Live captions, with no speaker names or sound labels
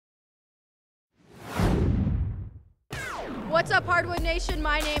What's up, Hardwood Nation?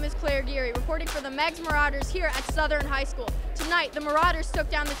 My name is Claire Geary, reporting for the Meigs Marauders here at Southern High School. Tonight, the Marauders took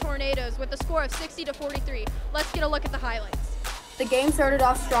down the Tornadoes with a score of 60-43. Let's get a look at the highlights. The game started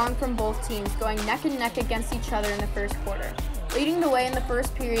off strong from both teams, going neck and neck against each other in the first quarter. Leading the way in the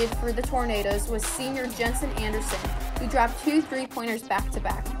first period for the Tornadoes was senior Jensen Anderson, who dropped 2 3-pointers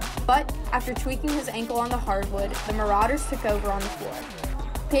back-to-back. But after tweaking his ankle on the hardwood, the Marauders took over on the floor.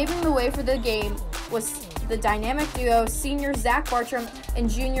 Paving the way for the game was the dynamic duo senior Zach Bartram and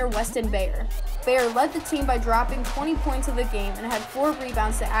junior Weston Bayer. Bayer led the team by dropping 20 points of the game and had 4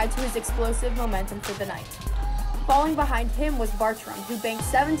 rebounds to add to his explosive momentum for the night. Falling behind him was Bartram, who banked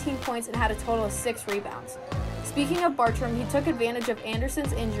 17 points and had a total of 6 rebounds. Speaking of Bartram, he took advantage of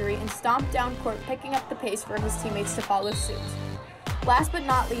Anderson's injury and stomped down court, picking up the pace for his teammates to follow suit. Last but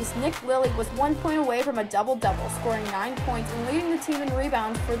not least, Nick Lilly was 1 point away from a double-double, scoring 9 points and leading the team in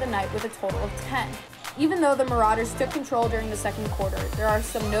rebounds for the night with a total of 10. Even though the Marauders took control during the second quarter, there are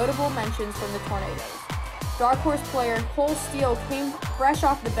some notable mentions from the Tornadoes. Dark horse player Cole Steele came fresh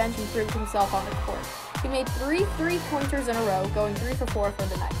off the bench and proved himself on the court. He made 3 3-pointers in a row, going 3 for 4 for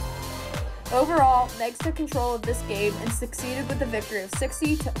the night. Overall, Meigs took control of this game and succeeded with a victory of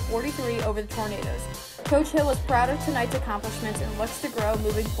 60-43 over the Tornadoes. Coach Hill is proud of tonight's accomplishments and looks to grow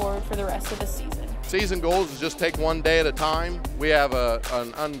moving forward for the rest of the season. Season goals is just take one day at a time. We have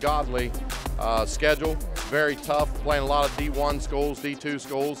an ungodly schedule, very tough, playing a lot of D1 schools, D2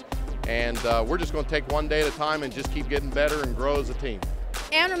 schools, and we're just going to take one day at a time and just keep getting better and grow as a team.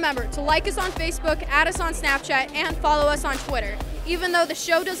 And remember to like us on Facebook, add us on Snapchat, and follow us on Twitter. Even though the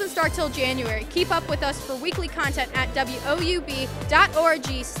show doesn't start till January, keep up with us for weekly content at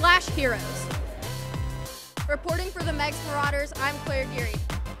woub.org/heroes. Reporting for the Meigs Marauders, I'm Claire Geary,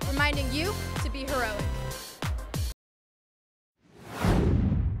 reminding you to be heroic.